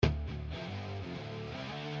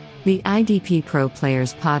The IDP Pro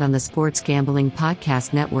Players Pod on the Sports Gambling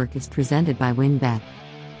Podcast Network is presented by WynnBET.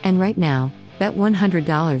 And right now, bet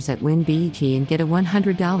 $100 at WynnBET and get a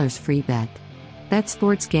 $100 free bet. That's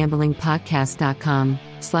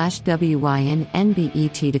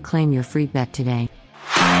sportsgamblingpodcast.com/WYNNBET to claim your free bet today.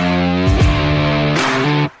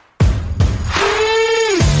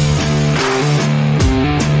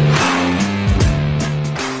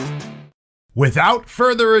 Without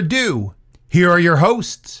further ado, here are your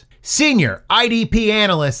hosts, senior IDP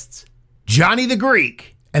analysts, Johnny the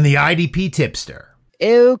Greek and the IDP Tipster.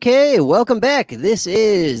 Okay, welcome back. This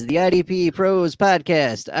is the IDP Pros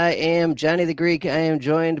Podcast. I am Johnny the Greek. I am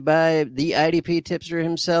joined by the IDP Tipster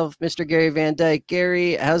himself, Mr. Gary Van Dyke.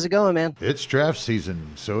 Gary, how's it going, man? It's draft season,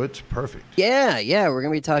 so it's perfect. Yeah, we're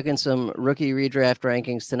going to be talking some rookie redraft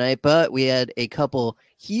rankings tonight, but we had a couple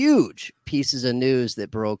huge pieces of news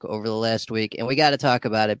that broke over the last week, and we got to talk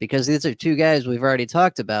about it because these are two guys we've already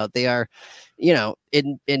talked about. They are,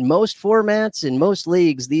 in most formats, in most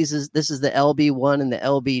leagues, this is the LB1 and the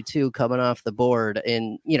LB2 coming off the board,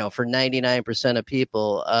 and for 99% of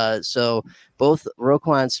people. So both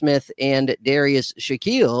Roquan Smith and Darius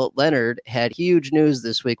Shaquille Leonard had huge news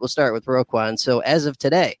this week. We'll start with Roquan. So as of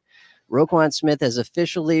today, Roquan Smith has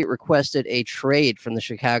officially requested a trade from the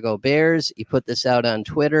Chicago Bears. He put this out on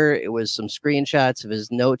Twitter. It was some screenshots of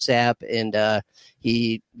his notes app, and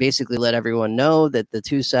he basically let everyone know that the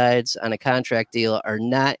two sides on a contract deal are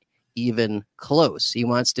not even close. He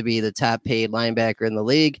wants to be the top paid linebacker in the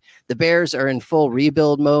league. The Bears are in full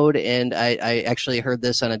rebuild mode, and I actually heard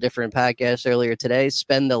this on a different podcast earlier today.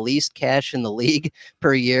 Spend the least cash in the league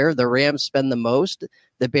per year. The Rams spend the most.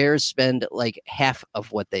 The Bears spend like half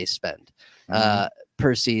of what they spend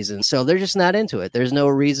per season. So they're just not into it. There's no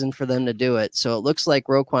reason for them to do it. So it looks like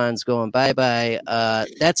Roquan's going bye-bye.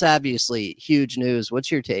 That's obviously huge news.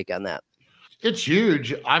 What's your take on that? It's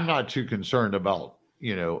huge. I'm not too concerned about,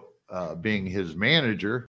 being his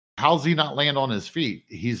manager. How's he not land on his feet?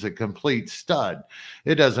 He's a complete stud.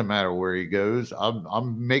 It doesn't matter where he goes.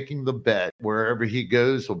 I'm making the bet wherever he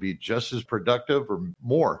goes, he'll be just as productive or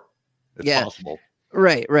more. It's possible.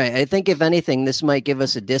 Right. I think if anything, this might give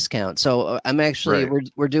us a discount. So I'm actually,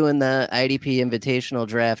 we're doing the IDP Invitational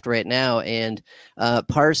Draft right now, and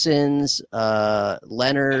Parsons,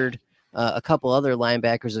 Leonard, a couple other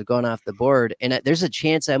linebackers have gone off the board, and there's a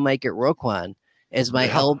chance I might get Roquan as my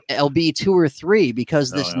LB 2 or 3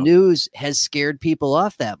 because this news has scared people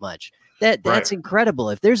off that much. That's incredible.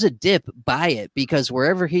 If there's a dip, buy it, because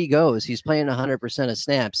wherever he goes, he's playing 100% of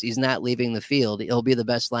snaps. He's not leaving the field. He'll be the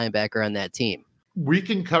best linebacker on that team. We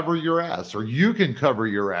can cover your ass, or you can cover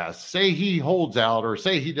your ass. Say he holds out, or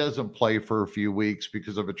say he doesn't play for a few weeks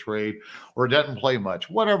because of a trade, or doesn't play much,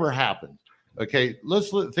 whatever happens. Okay, let's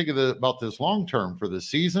think about this long term for the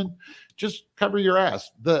season. Just cover your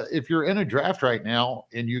ass. If you're in a draft right now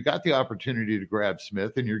and you got the opportunity to grab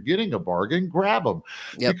Smith and you're getting a bargain, grab him,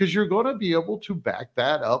 because you're going to be able to back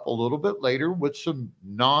that up a little bit later with some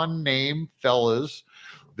non-name fellas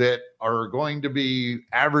that are going to be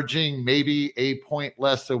averaging maybe a point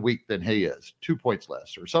less a week than he is, 2 points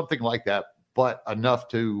less or something like that, but enough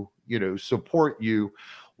to, support you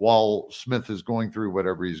while Smith is going through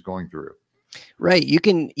whatever he's going through. Right. You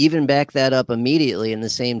can even back that up immediately in the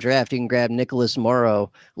same draft. You can grab Nicholas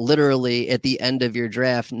Morrow literally at the end of your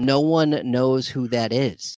draft. No one knows who that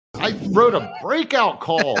is. I wrote a breakout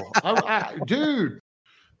call. Dude.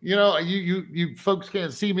 You folks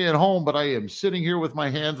can't see me at home, but I am sitting here with my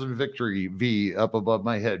hands in victory V up above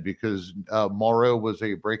my head because Morrow was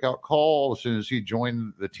a breakout call as soon as he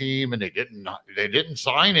joined the team, and they didn't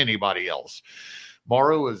sign anybody else.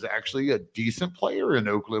 Morrow is actually a decent player in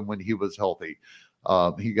Oakland when he was healthy.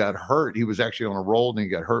 He got hurt. He was actually on a roll, and he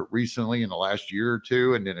got hurt recently in the last year or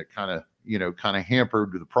two, and then it kind of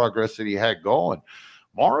hampered the progress that he had going.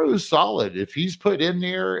 Morrow is solid. If he's put in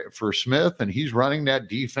there for Smith and he's running that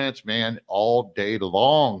defense, man, all day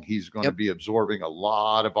long, he's going to be absorbing a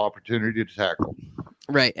lot of opportunity to tackle.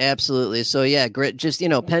 Right. Absolutely. So Grit, just,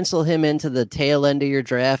 pencil him into the tail end of your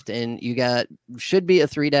draft, and you should be a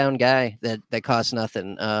 3-down guy that costs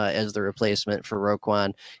nothing as the replacement for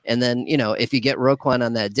Roquan. And then, if you get Roquan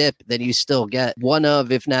on that dip, then you still get one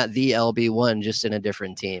of, if not the LB1, just in a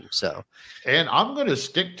different team. So, and I'm going to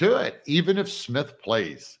stick to it. Even if Smith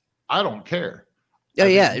plays, I don't care.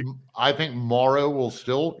 I think Morrow will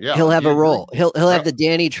still, he'll have a role. He'll have the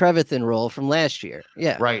Danny Trevathan role from last year.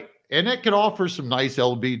 Yeah. Right. And it could offer some nice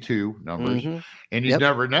LB2 numbers. Mm-hmm. And you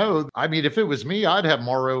never know. I mean, if it was me, I'd have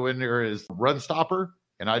Morrow in there as run stopper,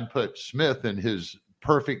 and I'd put Smith in his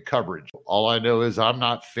perfect coverage. All I know is I'm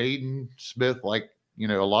not fading Smith like,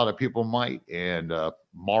 a lot of people might. And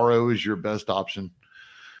Morrow is your best option.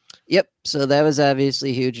 Yep. So that was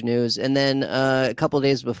obviously huge news. And then a couple of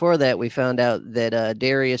days before that, we found out that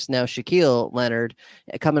Darius, now Shaquille Leonard,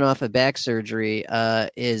 coming off of back surgery,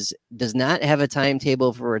 does not have a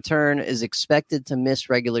timetable for return, is expected to miss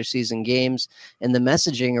regular season games. And the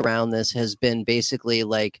messaging around this has been basically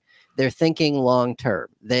like they're thinking long term.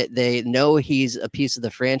 They know he's a piece of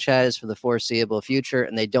the franchise for the foreseeable future,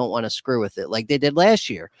 and they don't want to screw with it like they did last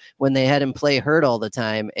year when they had him play hurt all the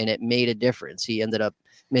time, and it made a difference. He ended up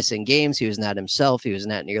missing games. He was not himself. He was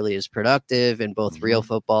not nearly as productive in both real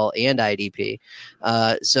football and IDP.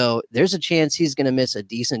 So there's a chance he's going to miss a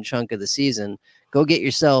decent chunk of the season. Go get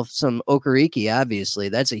yourself some Okereke, obviously.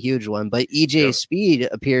 That's a huge one. But EJ Speed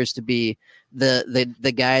appears to be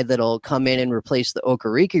the guy that'll come in and replace the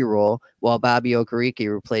Okereke role while Bobby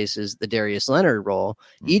Okereke replaces the Darius Leonard role.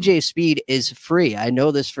 EJ Speed is free. I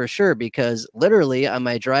know this for sure because literally on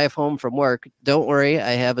my drive home from work, don't worry, I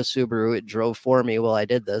have a Subaru. It drove for me while I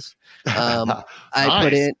did this. I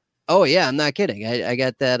put in, oh yeah, I'm not kidding. I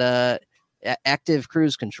got that active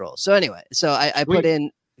cruise control. So anyway, I put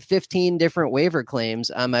in 15 different waiver claims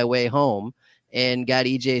on my way home and got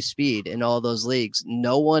EJ Speed in all those leagues.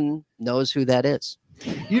 No one knows who that is.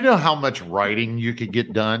 You know how much writing you could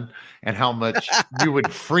get done and how much you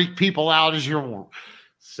would freak people out as you're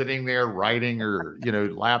sitting there writing or,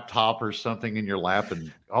 laptop or something in your lap.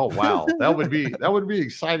 And, oh, wow, that would be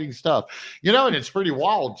exciting stuff, and it's pretty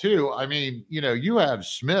wild too. I mean, you have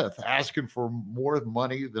Smith asking for more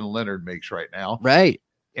money than Leonard makes right now. Right.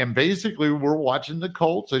 And basically, we're watching the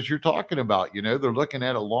Colts, as you're talking about. They're looking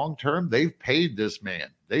at a long term. They've paid this man.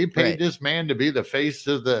 They paid this man to be the face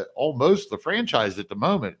of almost the franchise at the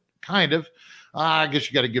moment. Kind of. I guess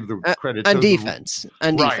you got to give the credit on defense.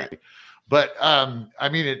 Right. But I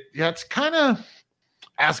mean, it's kind of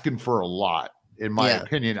asking for a lot, in my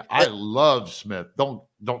opinion. I love Smith. Don't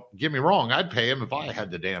get me wrong. I'd pay him if I had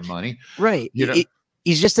the damn money. Right.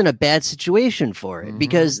 He's just in a bad situation for it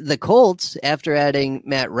because the Colts, after adding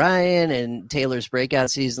Matt Ryan and Taylor's breakout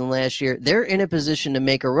season last year, they're in a position to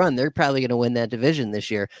make a run. They're probably going to win that division this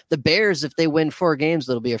year. The Bears, if they win 4 games,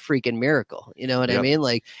 it'll be a freaking miracle. You know what I mean?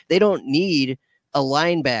 Like, they don't need a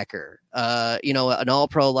linebacker, an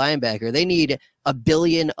all-pro linebacker. They need a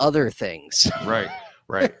billion other things. Right.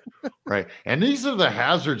 And these are the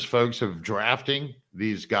hazards, folks, of drafting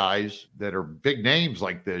these guys that are big names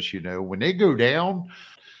like this. When they go down,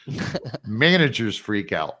 managers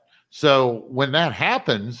freak out. So when that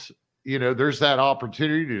happens, there's that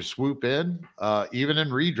opportunity to swoop in. Even in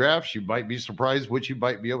redrafts, you might be surprised what you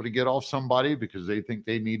might be able to get off somebody because they think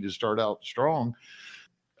they need to start out strong.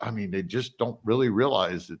 I mean, they just don't really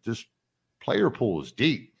realize that this player pool is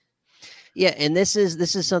deep. Yeah, and this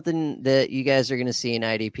is something that you guys are going to see in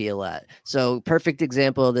IDP a lot. So perfect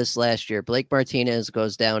example of this last year, Blake Martinez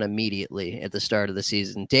goes down immediately at the start of the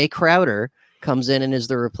season. Day Crowder comes in and is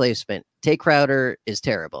the replacement. Tay Crowder is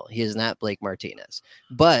terrible. He is not Blake Martinez,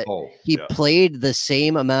 but he played the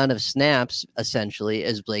same amount of snaps essentially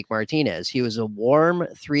as Blake Martinez. He was a warm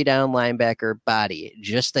 3-down linebacker body,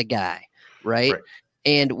 just a guy, right?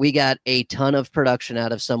 And we got a ton of production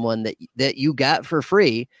out of someone that you got for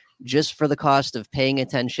free just for the cost of paying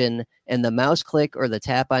attention and the mouse click or the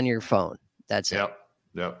tap on your phone. That's it.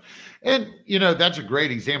 Yep. And, that's a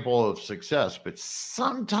great example of success, but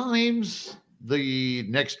sometimes the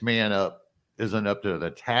next man up isn't up to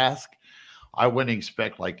the task. I wouldn't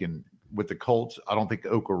expect with the Colts, I don't think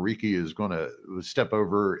Okereke is going to step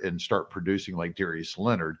over and start producing like Darius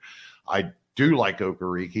Leonard. I do like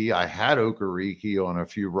Okereke. I had Okereke on a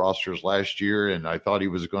few rosters last year, and I thought he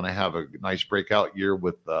was going to have a nice breakout year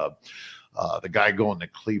with the guy going to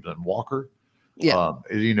Cleveland, Walker. Yeah.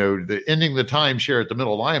 The ending the timeshare at the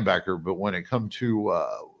middle linebacker, but when it comes to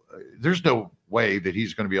there's no way that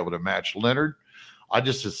he's going to be able to match Leonard. I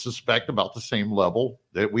just suspect about the same level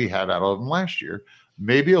that we had out of him last year,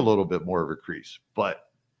 maybe a little bit more of a crease, but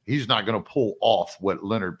he's not going to pull off what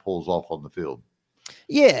Leonard pulls off on the field.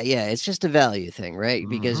 Yeah, it's just a value thing, right?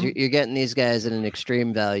 Because you're getting these guys at an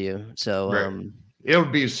extreme value. So it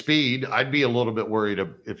would be speed. I'd be a little bit worried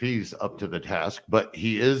if he's up to the task, but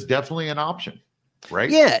he is definitely an option, right?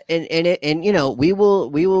 Yeah, and we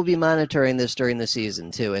will be monitoring this during the season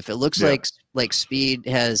too. If it looks like Speed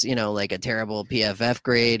has like a terrible PFF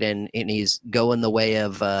grade and he's going the way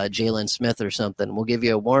of Jalen Smith or something, we'll give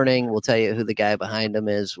you a warning. We'll tell you who the guy behind him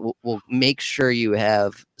is. We'll make sure you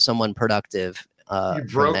have someone productive. You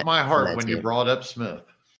broke my heart when you brought up Smith.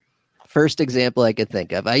 First example I could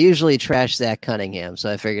think of. I usually trash Zach Cunningham,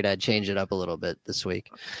 so I figured I'd change it up a little bit this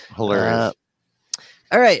week. Hilarious.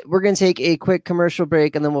 All right, we're going to take a quick commercial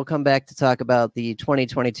break, and then we'll come back to talk about the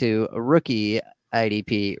 2022 rookie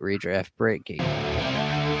IDP redraft breaking.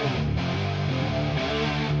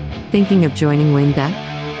 Thinking of joining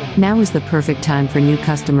WinBet? Now is the perfect time for new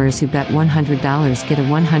customers who bet $100 get a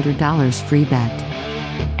 $100 free bet.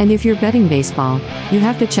 And if you're betting baseball, you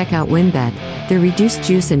have to check out WinBet. Their reduced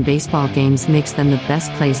juice in baseball games makes them the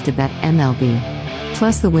best place to bet MLB.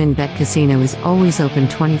 Plus, the WinBet Casino is always open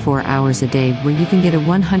 24 hours a day, where you can get a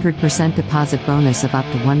 100% deposit bonus of up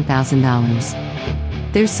to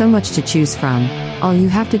 $1,000. There's so much to choose from. All you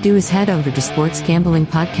have to do is head over to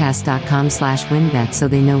sportsgamblingpodcast.com/winbet so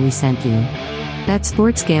they know we sent you. That's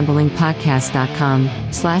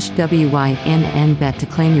sportsgamblingpodcast.com/WYNNBet to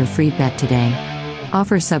claim your free bet today.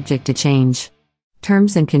 Offer subject to change.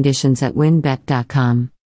 Terms and conditions at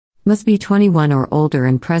winbet.com. Must be 21 or older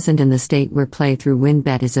and present in the state where play through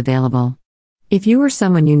WinBet is available. If you or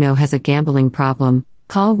someone you know has a gambling problem,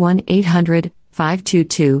 call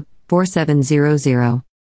 1-800-522-4700.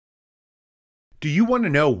 Do you want to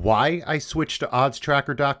know why I switched to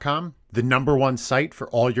oddstracker.com, the #1 site for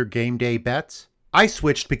all your game day bets? I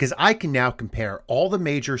switched because I can now compare all the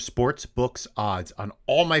major sports books odds on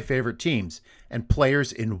all my favorite teams and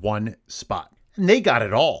players in one spot. And they got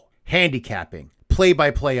it all. Handicapping,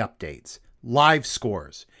 play-by-play updates, live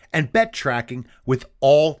scores, and bet tracking with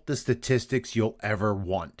all the statistics you'll ever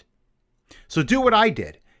want. So do what I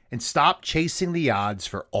did and stop chasing the odds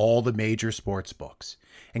for all the major sports books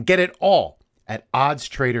and get it all at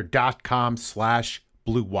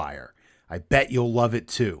oddstrader.com/Blue Wire. I bet you'll love it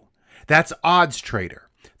too. That's OddsTrader,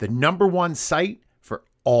 the #1 site for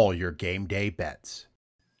all your game day bets.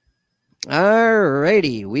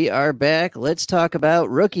 Alrighty, we are back. Let's talk about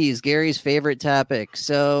rookies, Gary's favorite topic.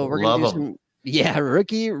 So we're going to do some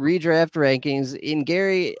rookie redraft rankings. And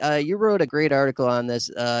Gary, you wrote a great article on this.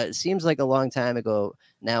 It seems like a long time ago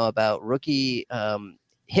now about rookie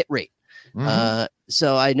hit rate.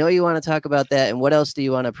 So I know you want to talk about that. And what else do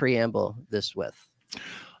you want to preamble this with?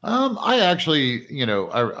 I actually,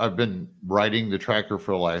 I've been writing the tracker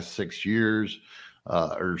for the last 6 years,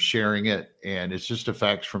 or sharing it, and it's just a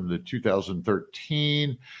fact from the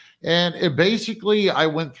 2013. And it basically, I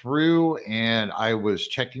went through and I was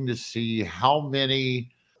checking to see how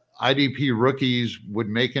many IDP rookies would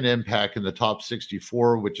make an impact in the top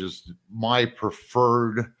 64, which is my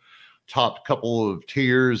preferred top couple of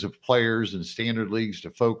tiers of players in standard leagues to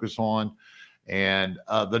focus on. And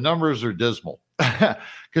the numbers are dismal,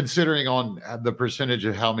 considering on the percentage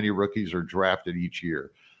of how many rookies are drafted each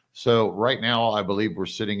year. So right now, I believe we're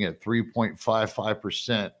sitting at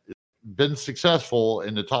 3.55%. Been successful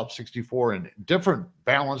in the top 64 in different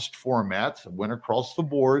balanced formats. Went across the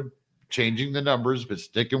board, changing the numbers, but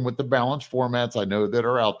sticking with the balanced formats I know that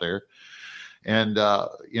are out there. And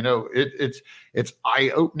it's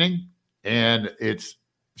eye-opening, and it's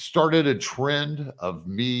started a trend of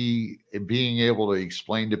me being able to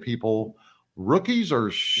explain to people rookies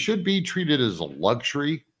should be treated as a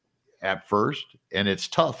luxury at first, and it's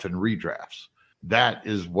tough in redrafts. That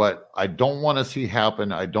is what I don't want to see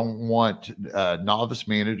happen. I don't want novice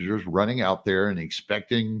managers running out there and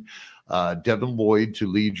expecting Devin Lloyd to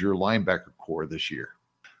lead your linebacker core this year.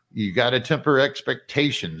 You got to temper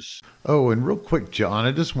expectations. Oh, and real quick, John,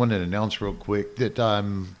 I just wanted to announce real quick that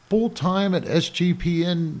I'm full-time at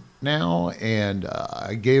SGPN now, and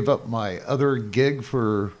I gave up my other gig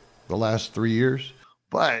for the last 3 years.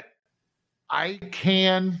 But I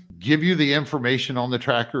can give you the information on the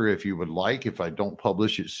tracker if you would like, if I don't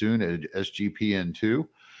publish it soon at SGPN2.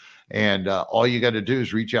 And all you got to do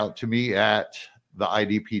is reach out to me at the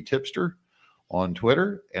IDP Tipster on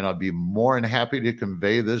Twitter, and I'll be more than happy to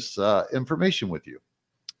convey this information with you.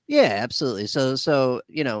 Yeah, absolutely. So,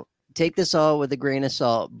 take this all with a grain of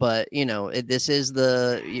salt, but this is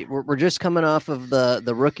we're just coming off of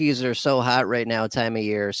the rookies are so hot right now time of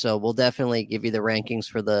year. So we'll definitely give you the rankings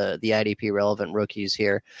for the IDP relevant rookies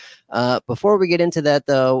here. Before we get into that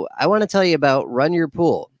though, I want to tell you about Run Your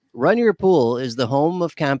Pool. Run Your Pool is the home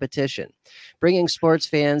of competition, bringing sports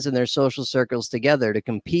fans and their social circles together to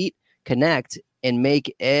compete, connect, and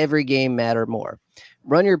make every game matter more.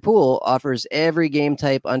 Run Your Pool offers every game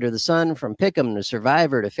type under the sun, from Pick'em to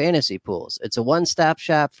Survivor to fantasy pools. It's a one-stop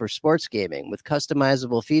shop for sports gaming with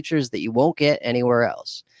customizable features that you won't get anywhere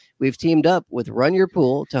else. We've teamed up with Run Your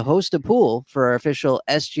Pool to host a pool for our official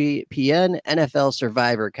SGPN NFL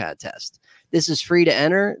Survivor contest. This is free to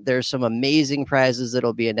enter. There's some amazing prizes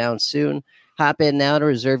that'll be announced soon. Hop in now to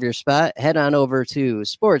reserve your spot. Head on over to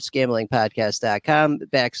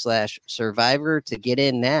sportsgamblingpodcast.com/survivor to get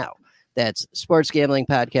in now. That's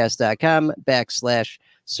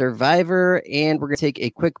sportsgamblingpodcast.com/survivor. And we're going to take a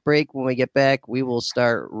quick break. When we get back, we will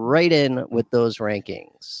start right in with those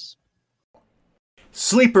rankings.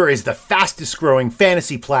 Sleeper is the fastest growing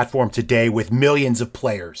fantasy platform today with millions of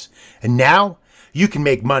players. And now You can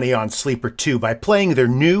make money on Sleeper too by playing their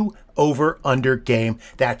new over-under game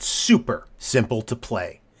that's super simple to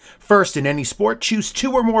play. First, in any sport, choose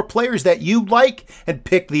 2 or more players that you like and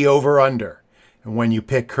pick the over-under. And when you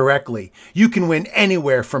pick correctly, you can win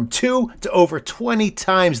anywhere from 2 to over 20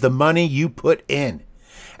 times the money you put in.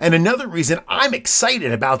 And another reason I'm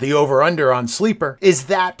excited about the over-under on Sleeper is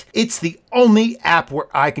that it's the only app where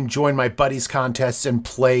I can join my buddies' contests and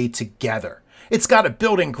play together. It's got a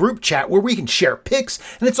built-in group chat where we can share picks,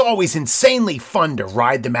 and it's always insanely fun to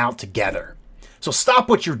ride them out together. So stop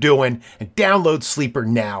what you're doing and download Sleeper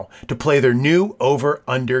now to play their new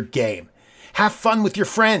over-under game. Have fun with your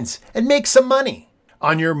friends and make some money.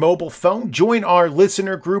 On your mobile phone, join our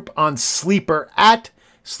listener group on Sleeper at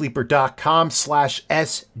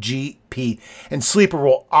sleeper.com/SGP, and Sleeper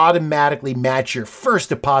will automatically match your first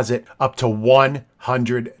deposit up to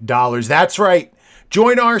 $100. That's right.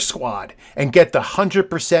 Join our squad and get the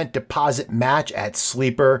 100% deposit match at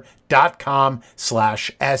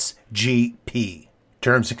sleeper.com/SGP.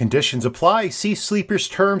 Terms and conditions apply. See Sleeper's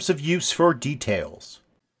terms of use for details.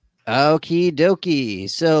 Okie dokie.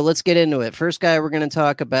 So let's get into it. First guy we're going to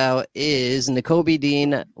talk about is Nakobe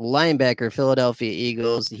Dean, linebacker, Philadelphia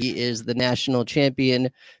Eagles. He is the national champion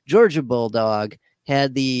Georgia Bulldog.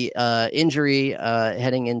 Had the injury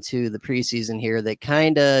heading into the preseason here that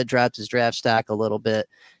kind of dropped his draft stock a little bit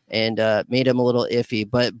and made him a little iffy.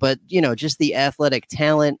 But just the athletic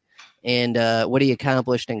talent and what he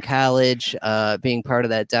accomplished in college, being part of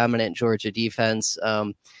that dominant Georgia defense.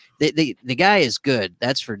 The guy is good.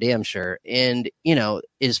 That's for damn sure. And,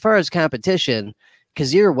 as far as competition,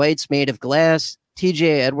 Kazir White's made of glass.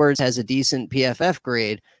 TJ Edwards has a decent PFF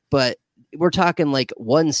grade, but we're talking like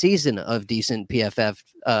one season of decent PFF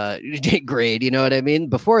grade. You know what I mean?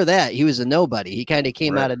 Before that, he was a nobody. He kind of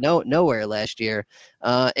came out of nowhere last year.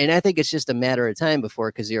 And I think it's just a matter of time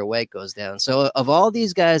before Kazir White goes down. So of all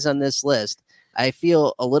these guys on this list, I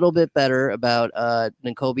feel a little bit better about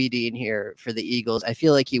Nakobe Dean here for the Eagles. I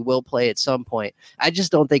feel like he will play at some point. I just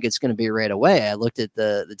don't think it's going to be right away. I looked at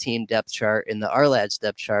the team depth chart and the Arlad's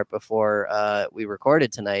depth chart before we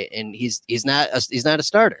recorded tonight, and he's not a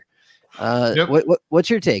starter. Yep. What's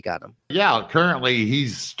your take on him? Yeah, currently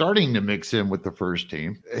he's starting to mix in with the first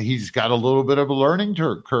team. He's got a little bit of a learning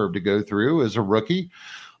curve to go through as a rookie.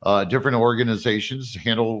 Different organizations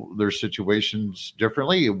handle their situations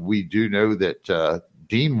differently. We do know that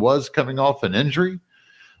Dean was coming off an injury.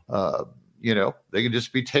 They can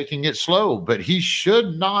just be taking it slow, but he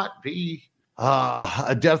should not be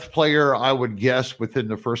a depth player, I would guess, within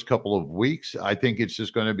the first couple of weeks. I think it's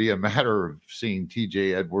just going to be a matter of seeing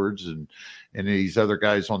TJ Edwards and these other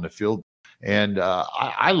guys on the field. And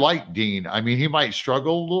I like Dean. I mean, he might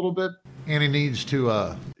struggle a little bit, and he needs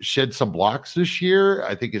to shed some blocks this year.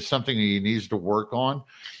 I think it's something he needs to work on.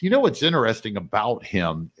 What's interesting about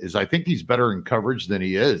him is I think he's better in coverage than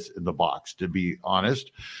he is in the box, to be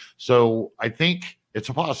honest. So I think it's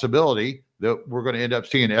a possibility that we're going to end up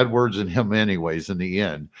seeing Edwards and him anyways in the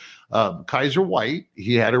end. Kaiser White,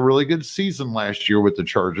 he had a really good season last year with the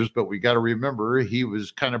Chargers, but we got to remember he was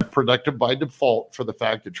kind of productive by default for the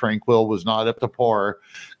fact that Tranquil was not up to par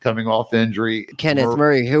coming off injury. Kenneth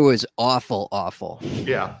Murray, who was awful.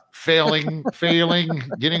 Yeah. Failing,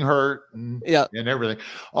 getting hurt and everything.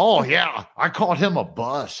 Oh yeah. I called him a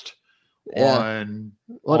bust on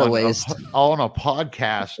a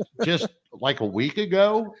podcast just like a week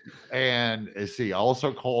ago. And he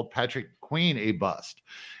also called Patrick Queen a bust.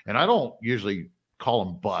 And I don't usually call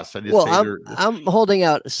them busts. I just I'm holding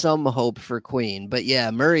out some hope for Queen, but yeah,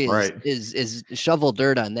 Murray is shovel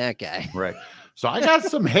dirt on that guy. Right. So I got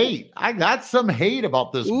some hate.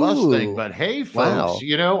 About this bust thing, but hey, folks,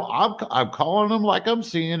 I'm calling them like I'm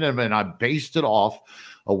seeing them, and I based it off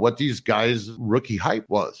of what these guys' rookie hype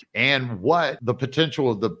was and what the potential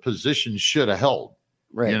of the position should have held.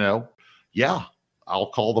 Right. Yeah, I'll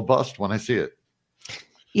call the bust when I see it.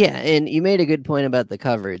 Yeah, and you made a good point about the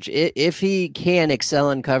coverage. If he can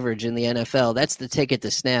excel in coverage in the NFL, that's the ticket to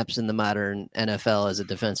snaps in the modern NFL as a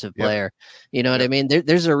defensive player. You know what I mean?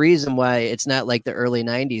 There's a reason why it's not like the early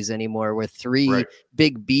 90s anymore with three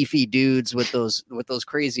big beefy dudes with those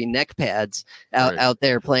crazy neck pads out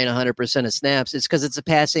there playing 100% of snaps. It's because it's a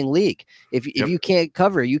passing league. If you can't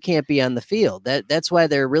cover, you can't be on the field. That's why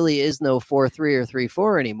there really is no 4-3 or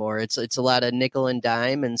 3-4 anymore. It's a lot of nickel and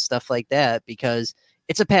dime and stuff like that because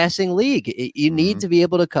it's a passing league. You need to be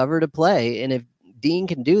able to cover to play. And if Dean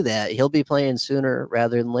can do that, he'll be playing sooner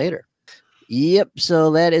rather than later. Yep.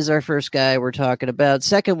 So that is our first guy we're talking about.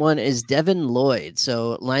 Second one is Devin Lloyd.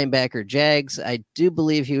 So linebacker Jags. I do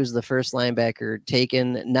believe he was the first linebacker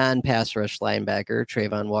taken, non-pass rush linebacker.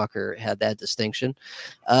 Trayvon Walker had that distinction.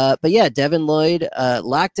 But yeah, Devin Lloyd,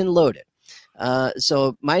 locked and loaded.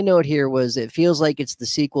 So my note here was it feels like it's the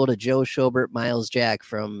sequel to Joe Schobert, Miles Jack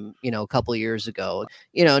from, a couple years ago.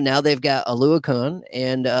 Now they've got Aluakon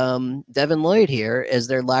and Devin Lloyd here as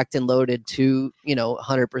they're locked and loaded to,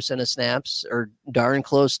 100% of snaps or darn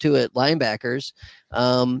close to it linebackers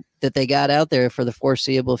that they got out there for the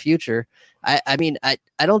foreseeable future. I mean, I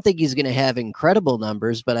don't think he's going to have incredible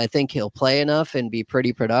numbers, but I think he'll play enough and be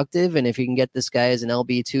pretty productive. And if you can get this guy as an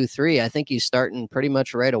LB2-3, I think he's starting pretty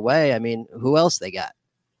much right away. I mean, who else they got?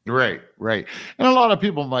 Right. And a lot of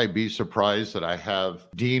people might be surprised that I have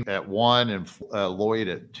Dean at 1 and Lloyd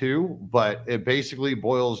at 2, but it basically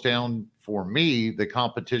boils down for me, the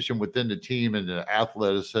competition within the team and the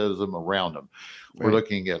athleticism around them. Right. We're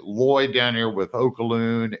looking at Lloyd down here with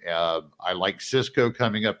Okaloon. I like Cisco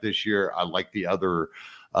coming up this year. I like the other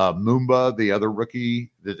Mumba, the other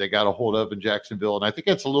rookie that they got a hold of in Jacksonville. And I think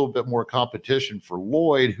that's a little bit more competition for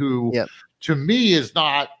Lloyd, who to me is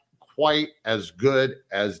not quite as good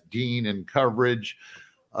as Dean in coverage.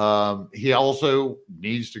 He also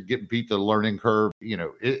needs to beat the learning curve.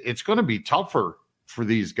 It's going to be tougher for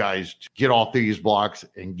these guys to get off these blocks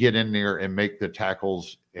and get in there and make the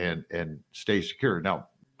tackles and stay secure. Now,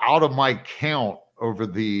 out of my count over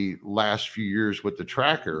the last few years with the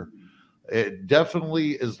tracker, it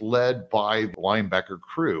definitely is led by the linebacker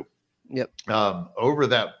crew. Yep. Over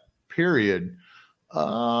that period,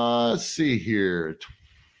 let's see here,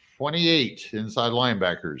 28 inside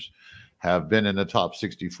linebackers have been in the top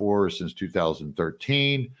 64 since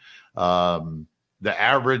 2013. The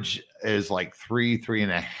average is like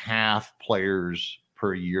 3.5 players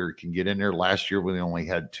per year can get in there. Last year, we only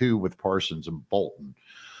had 2 with Parsons and Bolton.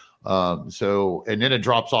 And then it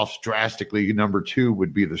drops off drastically. Number 2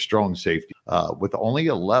 would be the strong safety with only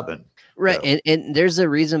 11. Right. And there's a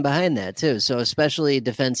reason behind that, too. So especially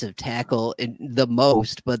defensive tackle the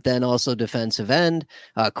most, but then also defensive end,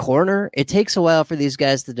 corner. It takes a while for these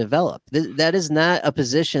guys to develop. That is not a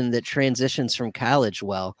position that transitions from college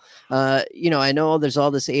well. I know there's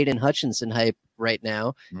all this Aiden Hutchinson hype right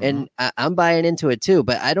now, and I'm buying into it, too.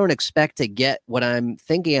 But I don't expect to get what I'm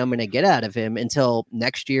thinking I'm going to get out of him until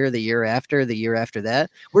next year, the year after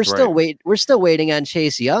that. We're still waiting on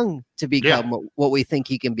Chase Young to become what we think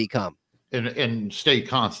he can become. And stay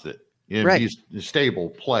constant and be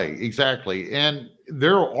stable play. Exactly. And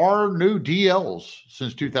there are new DLs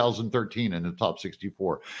since 2013 in the top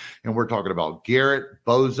 64. And we're talking about Garrett,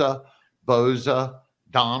 Boza,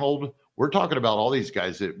 Donald. We're talking about all these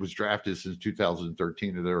guys that was drafted since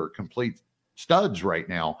 2013 and they're complete studs right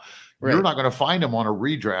now. Right. You're not going to find them on a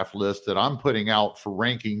redraft list that I'm putting out for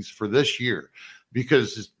rankings for this year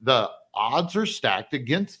because the odds are stacked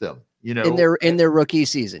against them. In their rookie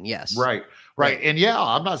season, yes. Right. And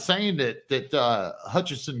I'm not saying that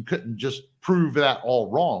Hutchinson couldn't just prove that all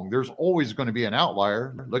wrong. There's always going to be an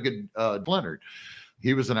outlier. Look at Leonard.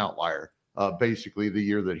 He was an outlier basically the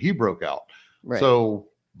year that he broke out. Right. So,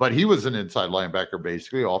 but he was an inside linebacker,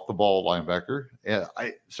 basically off the ball linebacker.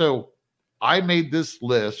 I made this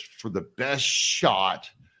list for the best shot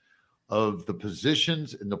of the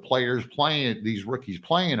positions and the players playing, these rookies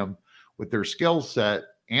playing them with their skill set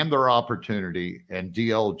and their opportunity, and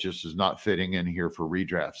DL just is not fitting in here for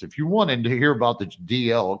redrafts. If you wanted to hear about the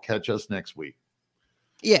DL, catch us next week.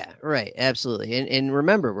 Yeah, right. Absolutely. And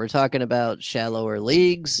remember, we're talking about shallower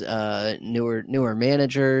leagues, newer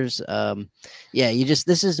managers.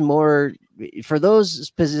 This is more for those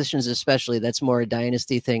positions, especially that's more a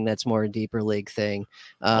dynasty thing. That's more a deeper league thing.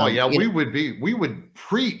 We would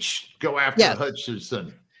preach, go after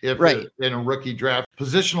Hutchinson. In a rookie draft,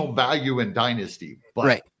 positional value in dynasty,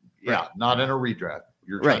 but not in a redraft.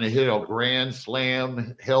 You're trying to hit a grand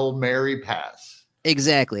slam, Hail Mary pass.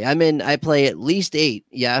 Exactly. I play at least 8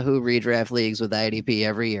 Yahoo redraft leagues with IDP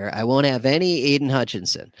every year. I won't have any Aiden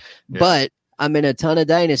Hutchinson, but I'm in a ton of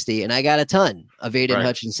dynasty and I got a ton of Aiden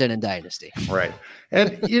Hutchinson in dynasty. Right.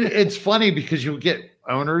 And it's funny because you'll get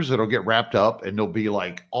owners that'll get wrapped up and they'll be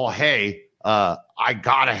like, oh, hey, I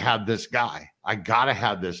got to have this guy. I got to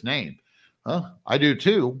have this name. I do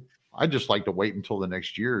too. I just like to wait until the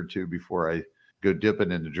next year or two before I go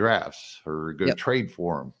dipping into drafts or go trade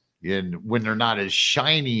for them. And when they're not as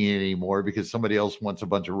shiny anymore because somebody else wants a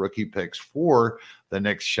bunch of rookie picks for the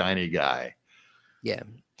next shiny guy. Yeah.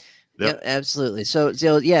 Yeah, absolutely. So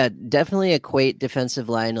definitely equate defensive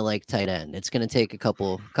line to like tight end. It's going to take a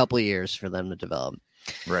couple years for them to develop.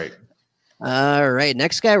 Right. All right.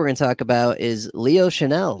 Next guy we're going to talk about is Leo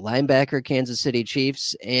Chanel, linebacker, Kansas City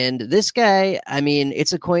Chiefs. And this guy, I mean,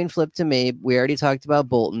 it's a coin flip to me. We already talked about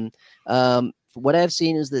Bolton. What I've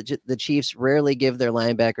seen is that the Chiefs rarely give their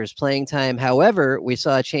linebackers playing time. However, we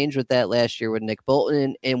saw a change with that last year with Nick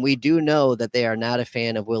Bolton, and we do know that they are not a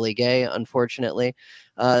fan of Willie Gay, unfortunately.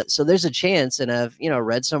 So there's a chance, and I've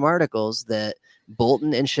read some articles that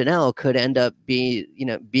Bolton and Chanel could end up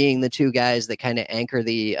being the two guys that kind of anchor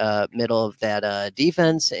the middle of that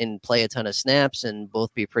defense and play a ton of snaps and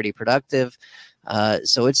both be pretty productive.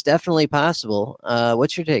 So it's definitely possible.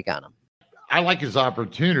 What's your take on him? I like his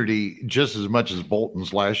opportunity just as much as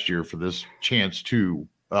Bolton's last year for this chance to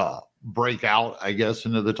break out, I guess,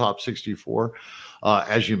 into the top 64.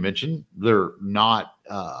 As you mentioned, they're not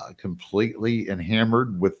completely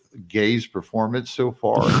enamored with Gay's performance so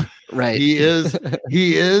far. Right. He is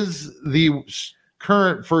the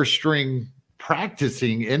current first string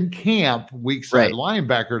practicing in camp weak side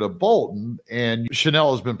linebacker to Bolton, and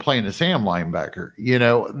Chanel has been playing the Sam linebacker.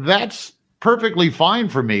 That's perfectly fine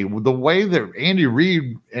for me. The way that Andy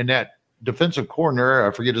Reid and that defensive coordinator,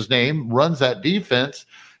 I forget his name, runs that defense,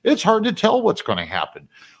 it's hard to tell what's going to happen.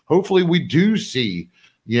 Hopefully we do see,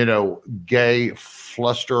 Gay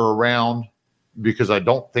fluster around, because I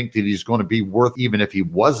don't think that he's going to be worth, even if he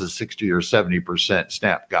was a 60 or 70%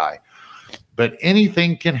 snap guy. But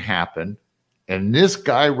anything can happen. And this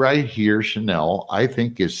guy right here, Chanel, I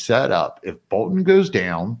think is set up. If Bolton goes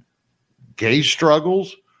down, Gay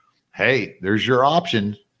struggles, hey, there's your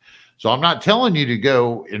option. So I'm not telling you to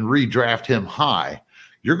go and redraft him high.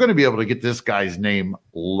 You're going to be able to get this guy's name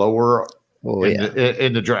lower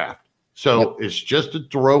in the draft. So It's just a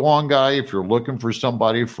throw-on guy if you're looking for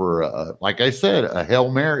somebody for, like I said, a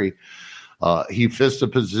Hail Mary. He fits the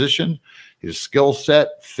position. His skill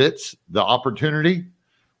set fits the opportunity.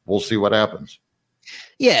 We'll see what happens.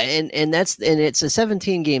 Yeah, and it's a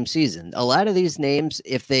 17-game season. A lot of these names,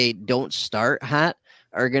 if they don't start hot,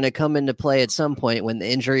 are going to come into play at some point when the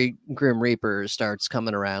injury Grim Reaper starts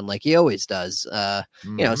coming around, like he always does.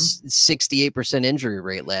 68% injury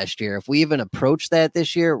rate last year. If we even approach that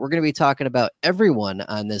this year, we're going to be talking about everyone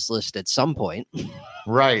on this list at some point.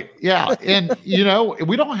 Right. Yeah. And,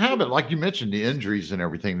 we don't have it. Like you mentioned, the injuries and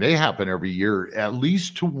everything, they happen every year, at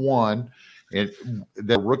least to one. And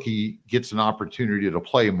the rookie gets an opportunity to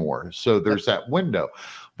play more. So there's that window.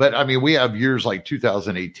 But I mean, we have years like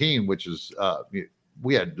 2018, which is,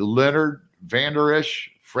 we had Leonard, Vander Esch,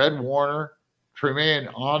 Fred Warner, Tremaine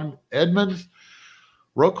Edmonds,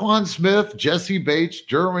 Roquan Smith, Jesse Bates,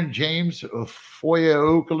 Derwin James, Foye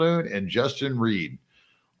Okaloon, and Justin Reed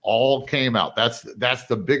all came out. That's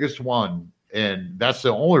the biggest one. And that's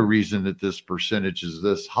the only reason that this percentage is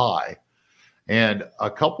this high. And a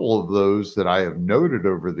couple of those that I have noted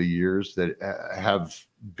over the years that have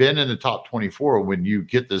been in the top 24 when you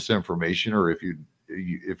get this information, or if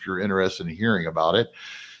you're interested in hearing about it,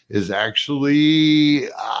 is actually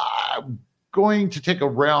going to take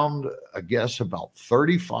around, I guess, about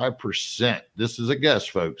 35%. This is a guess,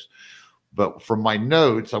 folks. But from my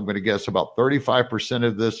notes, I'm going to guess about 35%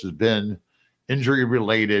 of this has been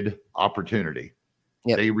injury-related opportunity.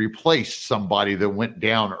 Yep. They replaced somebody that went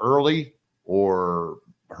down early or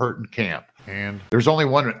hurt in camp. And there's only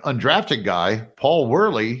one undrafted guy, Paul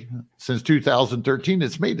Worley, since 2013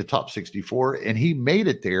 that's made the top 64, and he made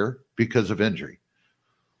it there because of injury.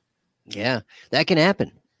 Yeah, that can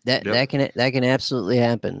happen. That can absolutely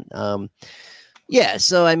happen. Yeah,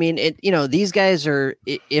 so I mean, these guys are,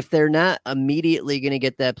 if they're not immediately going to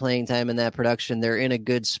get that playing time and that production, they're in a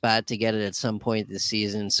good spot to get it at some point this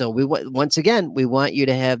season. So we want you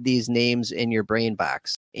to have these names in your brain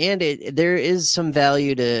box. And there is some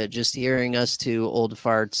value to just hearing us two old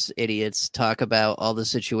farts, idiots, talk about all the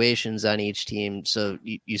situations on each team. So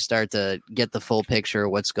you start to get the full picture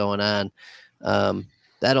of what's going on.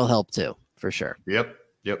 That'll help too, for sure. Yep.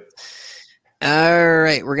 All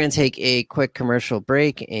right, we're going to take a quick commercial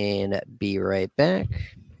break and be right back.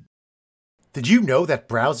 Did you know that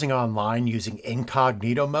browsing online using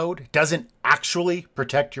incognito mode doesn't actually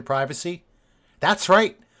protect your privacy? That's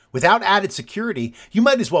right. Without added security, you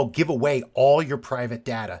might as well give away all your private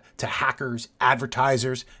data to hackers,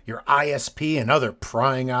 advertisers, your ISP, and other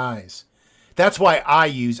prying eyes. That's why I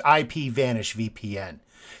use IPVanish VPN,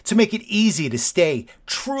 to make it easy to stay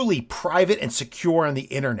truly private and secure on the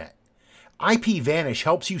internet. IPVanish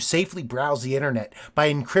helps you safely browse the internet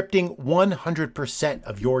by encrypting 100%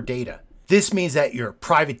 of your data. This means that your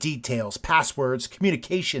private details, passwords,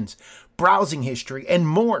 communications, browsing history, and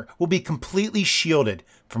more will be completely shielded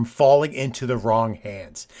from falling into the wrong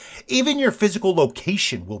hands. Even your physical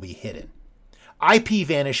location will be hidden.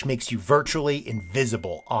 IPVanish makes you virtually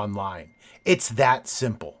invisible online. It's that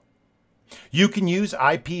simple. You can use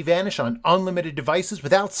IPVanish on unlimited devices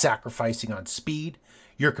without sacrificing on speed.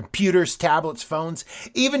 Your computers, tablets, phones,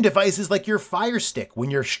 even devices like your Fire Stick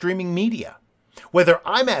when you're streaming media. Whether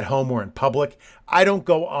I'm at home or in public, I don't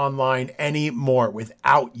go online anymore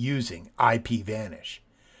without using IPVanish.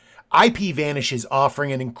 IPVanish is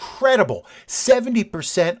offering an incredible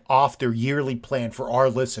 70% off their yearly plan for our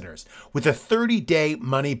listeners with a 30-day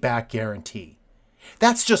money-back guarantee.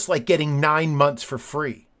 That's just like getting 9 months for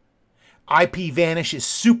free. IPVanish is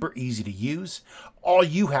super easy to use. All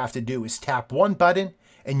you have to do is tap one button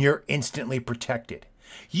and you're instantly protected.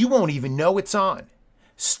 You won't even know it's on.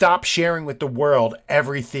 Stop sharing with the world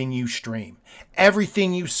everything you stream,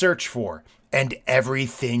 everything you search for, and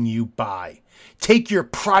everything you buy. Take your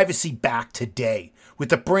privacy back today with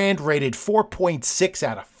the brand rated 4.6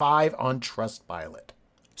 out of 5 on Trustpilot.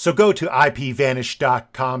 So go to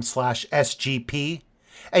ipvanish.com/SGP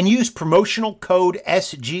and use promotional code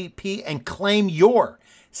SGP and claim your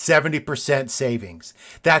 70% savings.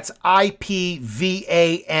 That's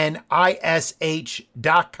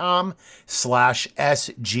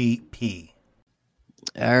ipvanish.com/SGP.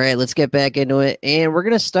 All right, let's get back into it. And we're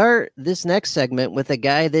going to start this next segment with a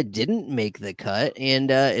guy that didn't make the cut.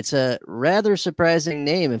 And it's a rather surprising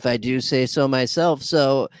name, if I do say so myself.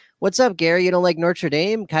 So what's up, Gary? You don't like Notre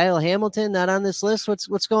Dame? Kyle Hamilton not on this list?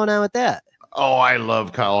 What's going on with that? Oh, I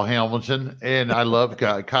love Kyle Hamilton, and I love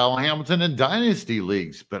Kyle Hamilton in dynasty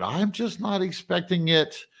leagues, but I'm just not expecting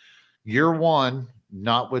it year one,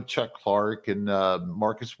 not with Chuck Clark and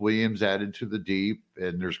Marcus Williams added to the deep,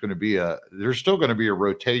 and there's still going to be a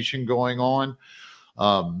rotation going on.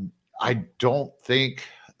 I don't think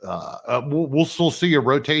we'll still see a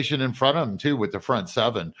rotation in front of him too with the front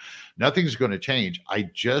seven. Nothing's going to change. I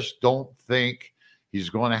just don't think he's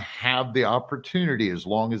going to have the opportunity as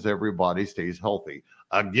long as everybody stays healthy.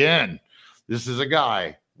 Again, this is a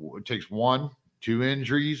guy who takes 1-2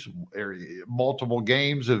 injuries, multiple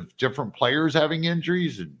games of different players having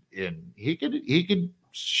injuries, and he could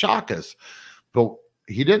shock us. But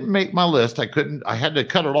he didn't make my list. I had to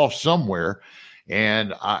cut it off somewhere.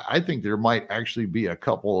 And I think there might actually be a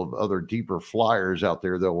couple of other deeper flyers out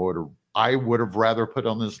there that I would have rather put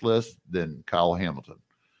on this list than Kyle Hamilton.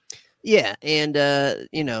 Yeah, and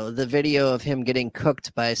the video of him getting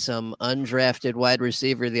cooked by some undrafted wide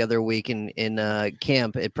receiver the other week in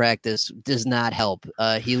camp at practice does not help.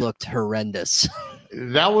 He looked horrendous.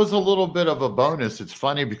 That was a little bit of a bonus. It's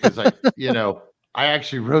funny because I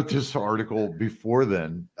actually wrote this article before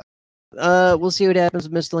then. We'll see what happens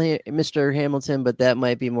with Mr. Hamilton, but that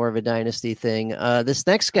might be more of a dynasty thing. This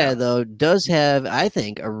next guy, though, does have, I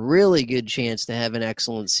think, a really good chance to have an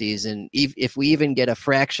excellent season, if we even get a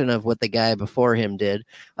fraction of what the guy before him did.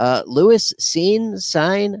 Lewis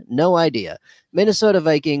Sign, no idea. Minnesota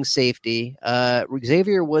Vikings safety.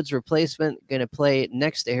 Xavier Woods replacement, going to play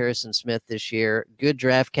next to Harrison Smith this year. Good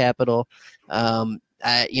draft capital.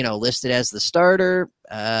 Listed as the starter.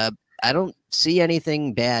 I don't see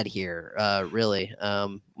anything bad here, really.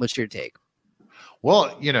 What's your take?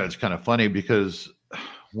 Well, it's kind of funny because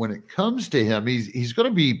when it comes to him, he's going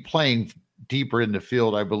to be playing deeper in the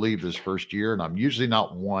field, I believe, this first year. And I'm usually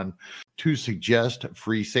not one to suggest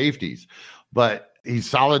free safeties, but he's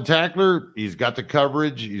solid tackler. He's got the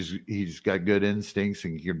coverage. He's got good instincts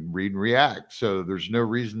and he can read and react. So there's no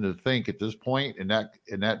reason to think at this point in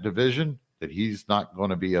that division that he's not going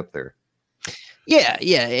to be up there. Yeah.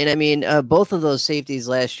 And I mean, both of those safeties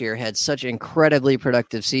last year had such incredibly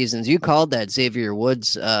productive seasons. You called that Xavier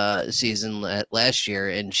Woods season last year,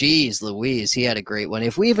 and geez Louise, he had a great one.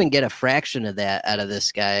 If we even get a fraction of that out of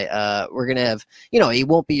this guy, we're going to have, he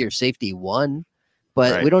won't be your safety one,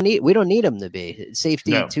 but right. we don't need him to be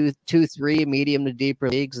safety 2-3 medium to deeper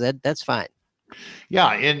leagues. That's fine.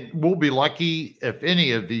 Yeah. And we'll be lucky if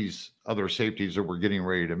any of these other safeties that we're getting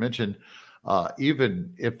ready to mention,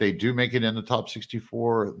 even if they do make it in the top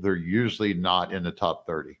 64, they're usually not in the top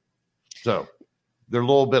 30. So they're a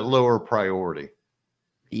little bit lower priority.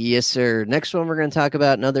 Yes, sir. Next one, we're going to talk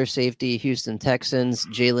about another safety, Houston Texans,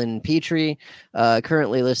 Jalen Petrie,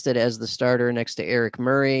 currently listed as the starter next to Eric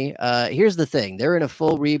Murray. Here's the thing. They're in a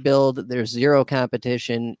full rebuild. There's zero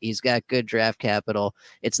competition. He's got good draft capital.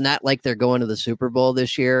 It's not like they're going to the Super Bowl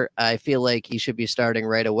this year. I feel like he should be starting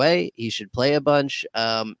right away. He should play a bunch.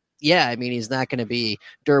 Yeah, I mean, he's not going to be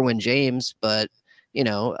Derwin James, but,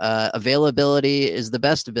 availability is the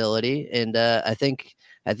best ability. And I think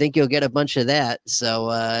you'll get a bunch of that.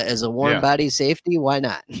 So as a warm body safety, why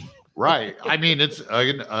not? Right. I mean, it's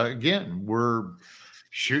again, we're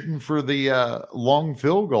shooting for the long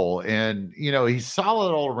field goal, and he's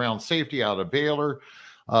solid all around safety out of Baylor.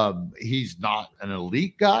 He's not an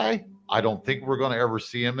elite guy. I don't think we're going to ever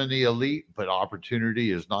see him in the elite, but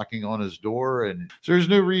opportunity is knocking on his door. And so there's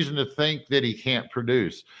no reason to think that he can't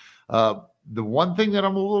produce. The one thing that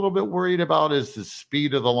I'm a little bit worried about is the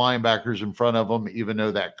speed of the linebackers in front of him, even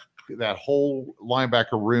though that whole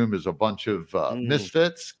linebacker room is a bunch of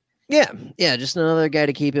misfits. Yeah, just another guy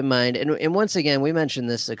to keep in mind. And once again, we mentioned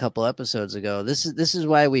this a couple episodes ago. This is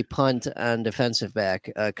why we punt on defensive back,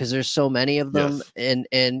 because there's so many of them, yes.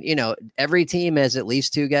 and you know, every team has at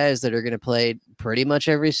least two guys that are going to play pretty much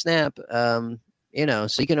every snap. You know,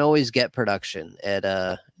 so you can always get production at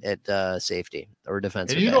safety or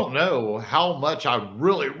defensive. And you back. Don't know how much I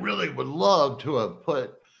really, really would love to have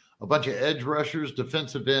put a bunch of edge rushers,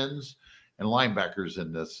 defensive ends, and linebackers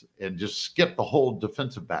in this and just skip the whole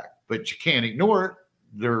defensive back. But you can't ignore it.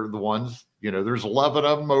 They're the ones, you know, there's 11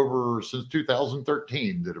 of them over since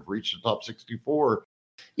 2013 that have reached the top 64.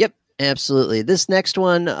 Yep, absolutely. This next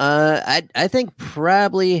one, I think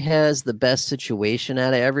probably has the best situation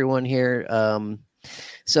out of everyone here.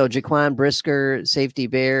 So Jaquan Brisker, safety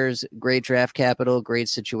Bears, great draft capital, great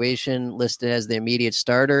situation, listed as the immediate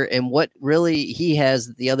starter. And what really he has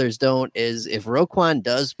that the others don't is if Roquan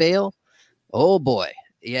does fail, oh boy.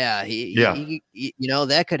 Yeah, he, you know,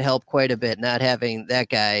 that could help quite a bit, not having that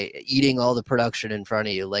guy eating all the production in front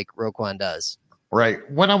of you like Roquan does. Right.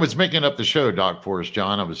 When I was making up the show, Doc Forrest,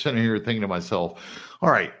 John, I was sitting here thinking to myself,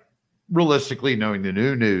 all right, realistically, knowing the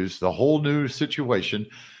new news, the whole new situation,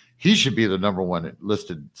 he should be the number one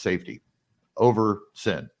listed safety over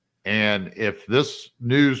Sin. And if this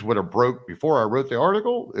news would have broke before I wrote the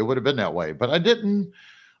article, it would have been that way. But I didn't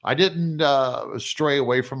stray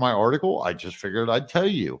away from my article. I just figured I'd tell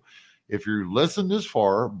you. If you listen this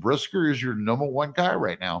far, Brisker is your number one guy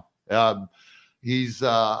right now. He's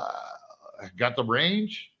got the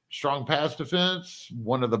range, strong pass defense,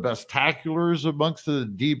 one of the best tacklers amongst the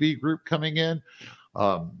DB group coming in.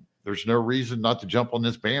 There's no reason not to jump on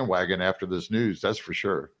this bandwagon after this news. That's for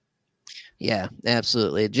sure. Yeah,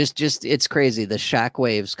 absolutely. Just it's crazy. The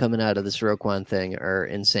shockwaves coming out of this Roquan thing are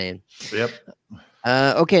insane. Yep.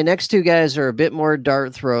 Okay, next two guys are a bit more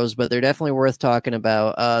dart throws, but they're definitely worth talking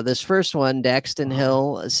about. This first one, Daxton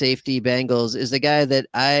Hill, safety Bengals, is the guy that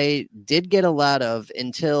I did get a lot of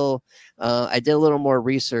until I did a little more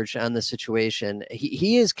research on the situation.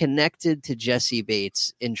 He is connected to Jesse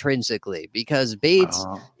Bates intrinsically because Bates,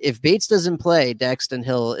 if Bates doesn't play, Daxton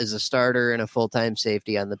Hill is a starter and a full-time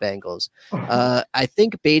safety on the Bengals. I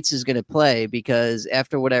think Bates is going to play because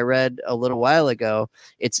after what I read a little while ago,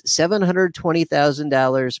 it's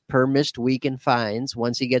 $720,000 per missed week in fines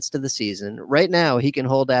once he gets to the season. Right now, he can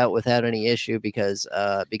hold out without any issue because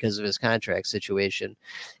of his contract situation.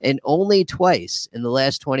 And only twice in the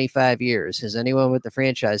last 25 years has anyone with the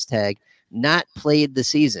franchise tag not played the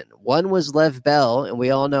season. One was Lev Bell, and we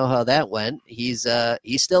all know how that went. He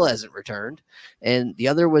still hasn't returned. And the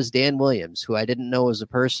other was Dan Williams, who I didn't know was a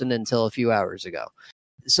person until a few hours ago.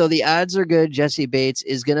 So the odds are good. Jesse Bates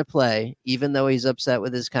is going to play, even though he's upset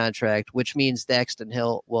with his contract, which means Daxton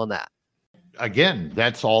Hill will not. Again,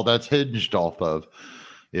 that's all that's hinged off of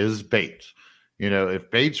is Bates. You know,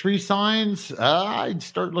 if Bates resigns, I'd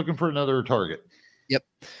start looking for another target. Yep.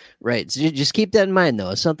 Right. So just keep that in mind,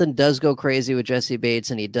 though. If something does go crazy with Jesse Bates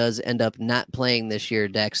and he does end up not playing this year,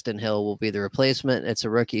 Daxton Hill will be the replacement. It's a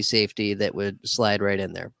rookie safety that would slide right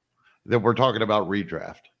in there. Then we're talking about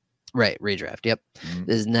redraft. Right. Redraft. Yep. Mm-hmm.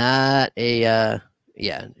 This is not a,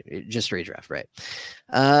 just redraft. Right.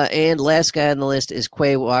 And last guy on the list is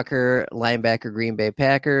Quay Walker, linebacker, Green Bay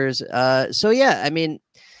Packers. I mean,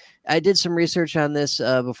 I did some research on this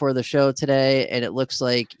before the show today, and it looks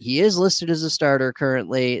like he is listed as a starter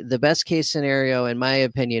currently. The best case scenario, in my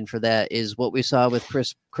opinion, for that is what we saw with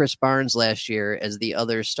Chris Barnes last year as the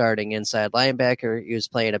other starting inside linebacker. He was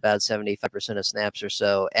playing about 75% of snaps or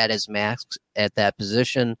so at his max at that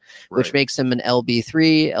position, which makes him an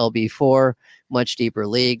LB3, LB4, much deeper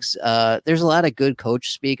leagues. There's a lot of good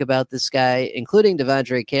coach speak about this guy, including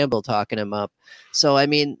Devondre Campbell talking him up. So, I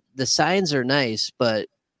mean, the signs are nice, but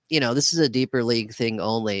you know, this is a deeper league thing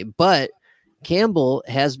only, but Campbell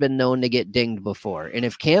has been known to get dinged before. And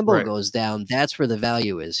if Campbell goes down, that's where the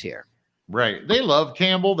value is here. Right. They love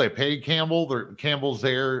Campbell. They paid Campbell. Campbell's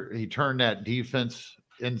there. He turned that defense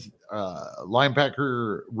in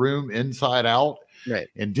linebacker room inside out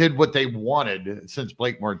and did what they wanted since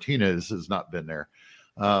Blake Martinez has not been there.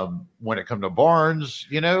 When it comes to Barnes,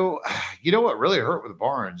 you know what really hurt with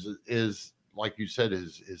Barnes is like you said,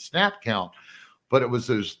 his snap count. But it was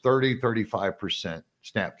those 35%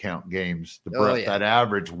 snap count games that brought that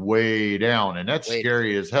average way down. And that's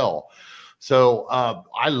scary as hell. So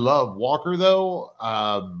I love Walker, though.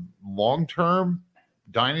 Long-term,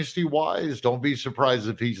 dynasty wise, don't be surprised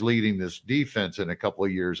if he's leading this defense in a couple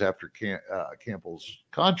of years after Campbell's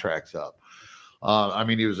contract's up. I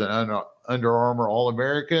mean, he was an Under Armour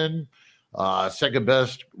All-American, second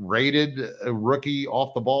best rated rookie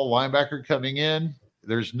off the ball linebacker coming in.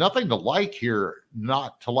 There's nothing to like here,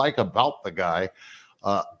 not to like about the guy,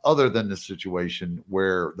 other than the situation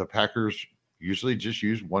where the Packers usually just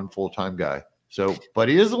use one full-time guy. So, but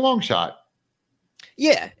he is a long shot.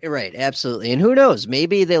 Yeah, right. Absolutely. And who knows,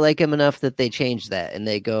 maybe they like him enough that they change that and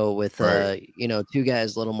they go with, two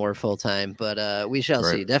guys a little more full-time, but we shall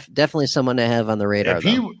see. Definitely someone to have on the radar.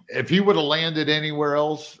 If he would have landed anywhere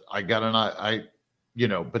else,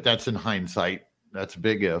 but that's in hindsight. That's a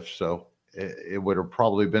big if. So it would have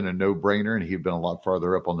probably been a no-brainer and he'd been a lot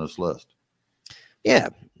farther up on this list. Yeah,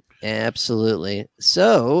 absolutely.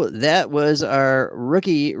 So that was our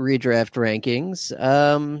rookie redraft rankings.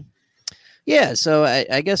 So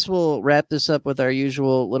I guess we'll wrap this up with our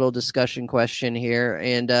usual little discussion question here.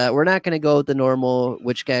 And we're not going to go with the normal,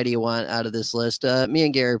 which guy do you want out of this list? Me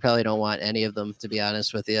and Gary probably don't want any of them, to be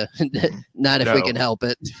honest with you. Not if we can help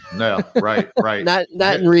it. No, right. not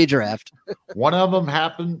in redraft. One of them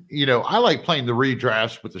happened. I like playing the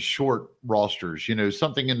redrafts with the short rosters,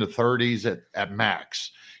 something in the 30s at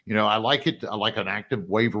max. I like it. I like an active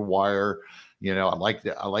waiver wire. I like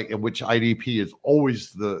which IDP is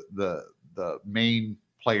always the main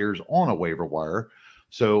players on a waiver wire.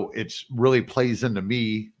 So it's really plays into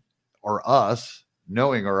me or us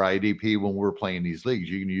knowing our IDP when we're playing these leagues.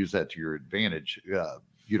 You can use that to your advantage.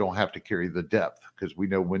 You don't have to carry the depth because we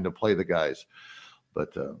know when to play the guys.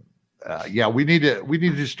 But we need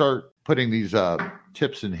to start putting these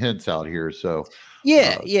tips and hints out here. So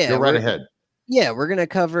go right ahead. Yeah, we're going to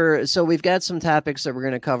cover. So we've got some topics that we're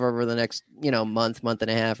going to cover over the next, month and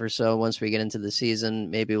a half or so. Once we get into the season,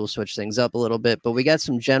 maybe we'll switch things up a little bit, but we got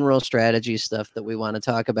some general strategy stuff that we want to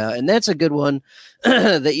talk about. And that's a good one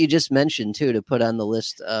that you just mentioned too, to put on the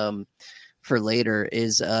list for later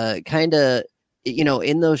is kind of,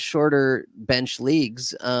 in those shorter bench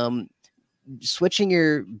leagues, switching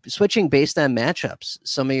based on matchups,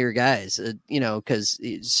 some of your guys, because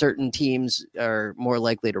certain teams are more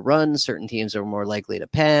likely to run, certain teams are more likely to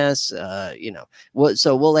pass,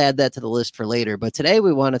 so we'll add that to the list for later. But today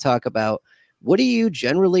we want to talk about, what do you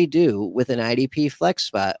generally do with an IDP flex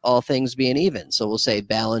spot, all things being even? So we'll say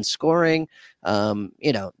balanced scoring,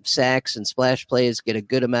 sacks and splash plays get a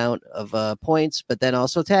good amount of points, but then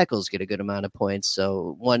also tackles get a good amount of points.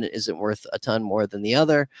 So one isn't worth a ton more than the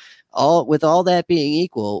other. With all that being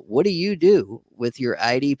equal, what do you do with your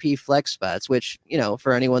IDP flex spots? Which,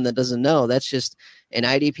 for anyone that doesn't know, that's just an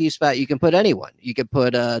IDP spot. You can put anyone. You could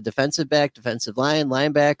put a defensive back, defensive line,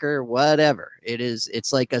 linebacker, whatever.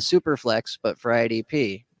 It's like a super flex, but for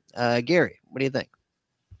IDP. Gary, what do you think?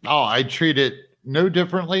 Oh, I treat it no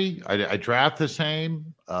differently. I draft the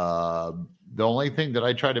same. The only thing that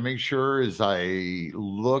I try to make sure is I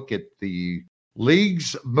look at the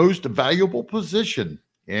league's most valuable position.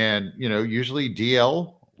 And, usually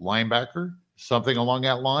DL, linebacker, something along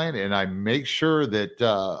that line. And I make sure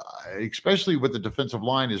that, especially with the defensive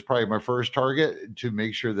line, is probably my first target, to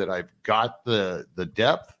make sure that I've got the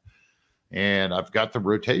depth and I've got the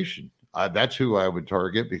rotation. That's who I would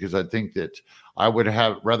target, because I think that I would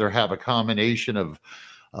rather have a combination of,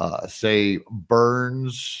 say,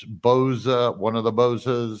 Burns, Bosa, one of the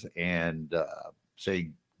Bosas, and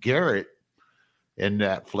say Garrett in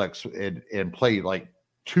that flex, and play like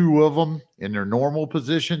two of them in their normal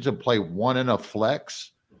positions and play one in a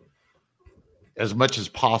flex as much as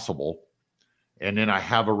possible. And then I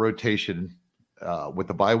have a rotation with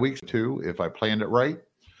the bye weeks too, if I planned it right.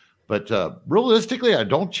 But realistically, I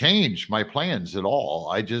don't change my plans at all.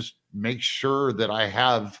 I just make sure that I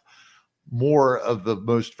have more of the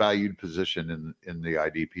most valued position in the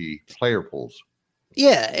IDP player pools.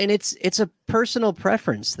 Yeah, and it's a personal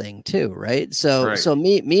preference thing too, right? So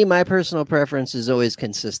my personal preference is always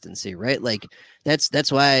consistency, right? Like that's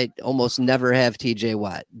why I almost never have TJ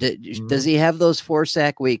Watt. Does he have those 4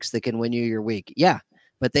 sack weeks that can win you your week? Yeah,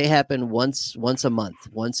 but they happen once a month,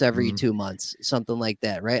 once every 2 months, something like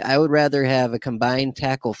that, right? I would rather have a combined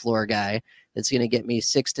tackle floor guy that's going to get me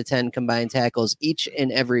 6 to 10 combined tackles each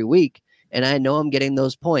and every week. And I know I'm getting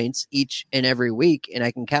those points each and every week, and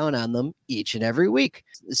I can count on them each and every week.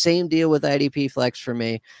 Same deal with IDP flex for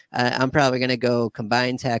me. I'm probably going to go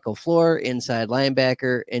combined tackle floor, inside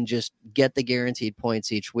linebacker, and just get the guaranteed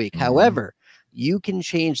points each week. However, you can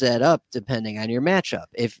change that up depending on your matchup.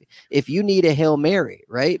 If you need a Hail Mary,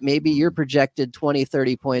 right? Maybe you're projected 20,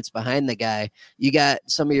 30 points behind the guy. You got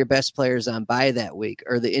some of your best players on bye that week,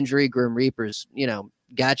 or the injury Grim Reapers,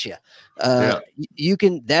 gotcha. Yeah. You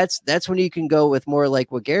can, that's when you can go with more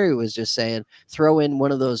like what Gary was just saying, throw in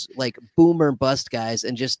one of those like boomer bust guys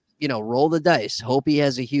and just, roll the dice, hope he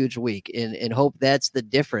has a huge week and hope that's the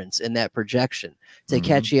difference in that projection to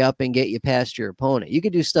catch you up and get you past your opponent. You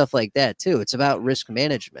could do stuff like that too. It's about risk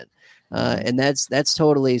management. And that's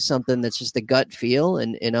totally something that's just a gut feel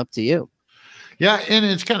and up to you. Yeah. And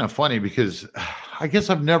it's kind of funny because I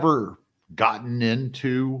guess I've never gotten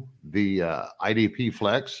into the IDP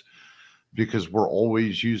flex because we're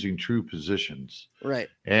always using true positions. Right.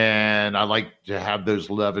 And I like to have those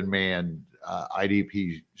 11-man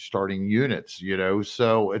IDP starting units,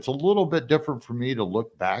 so it's a little bit different for me to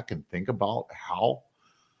look back and think about how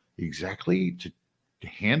exactly to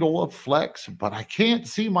handle a flex, but I can't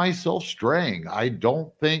see myself straying. I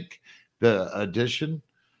don't think the addition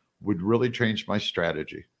would really change my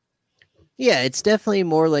strategy. Yeah, it's definitely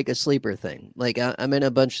more like a sleeper thing. Like I'm in a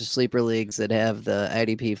bunch of sleeper leagues that have the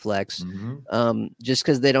IDP flex, just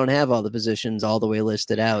because they don't have all the positions all the way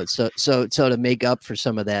listed out. So to make up for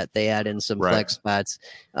some of that, they add in some flex spots.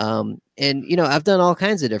 And I've done all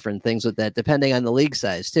kinds of different things with that, depending on the league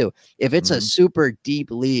size too. If it's a super deep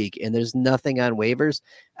league and there's nothing on waivers,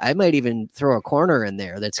 I might even throw a corner in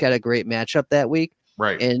there that's got a great matchup that week.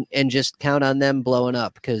 Right. And just count on them blowing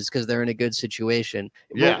up because they're in a good situation.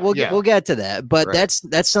 Yeah, we'll get to that, but right.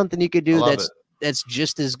 that's something you could do that's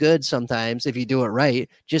just as good sometimes if you do it right,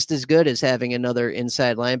 just as good as having another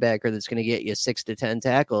inside linebacker that's going to get you 6 to 10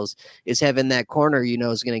 tackles is having that corner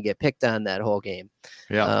is going to get picked on that whole game.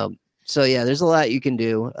 Yeah. So yeah, there's a lot you can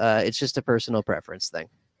do. It's just a personal preference thing.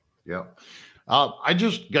 Yeah. I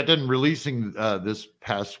just got done releasing this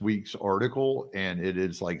past week's article, and it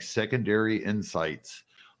is like secondary insights.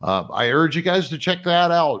 I urge you guys to check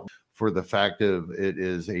that out for the fact of it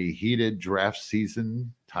is a heated draft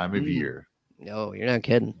season time of year. No, you're not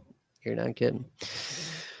kidding. You're not kidding.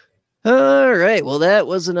 All right. Well, that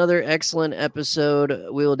was another excellent episode.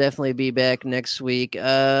 We will definitely be back next week.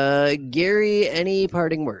 Gary, any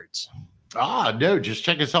parting words? No, just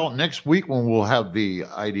check us out next week when we'll have the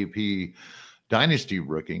IDP Dynasty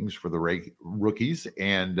rankings for the rookies,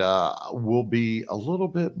 and we'll be a little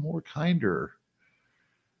bit more kinder.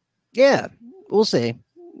 Yeah, we'll see.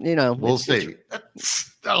 We'll see.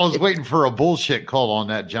 I was waiting for a bullshit call on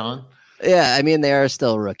that, John. Yeah, I mean, they are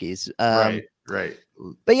still rookies. Right.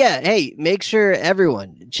 But yeah, hey, make sure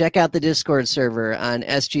everyone check out the Discord server on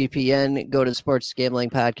SGPN. Go to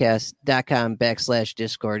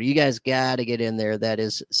sportsgamblingpodcast.com/Discord. You guys got to get in there. That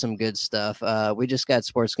is some good stuff. We just got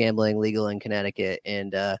sports gambling legal in Connecticut,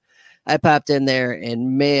 and I popped in there,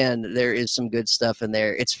 and man, there is some good stuff in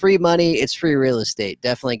there. It's free money. It's free real estate.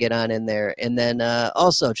 Definitely get on in there. And then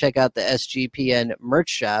also check out the SGPN merch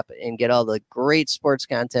shop and get all the great sports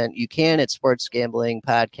content you can at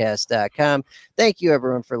sportsgamblingpodcast.com. Thank you,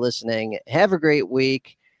 everyone, for listening. Have a great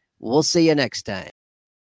week. We'll see you next time.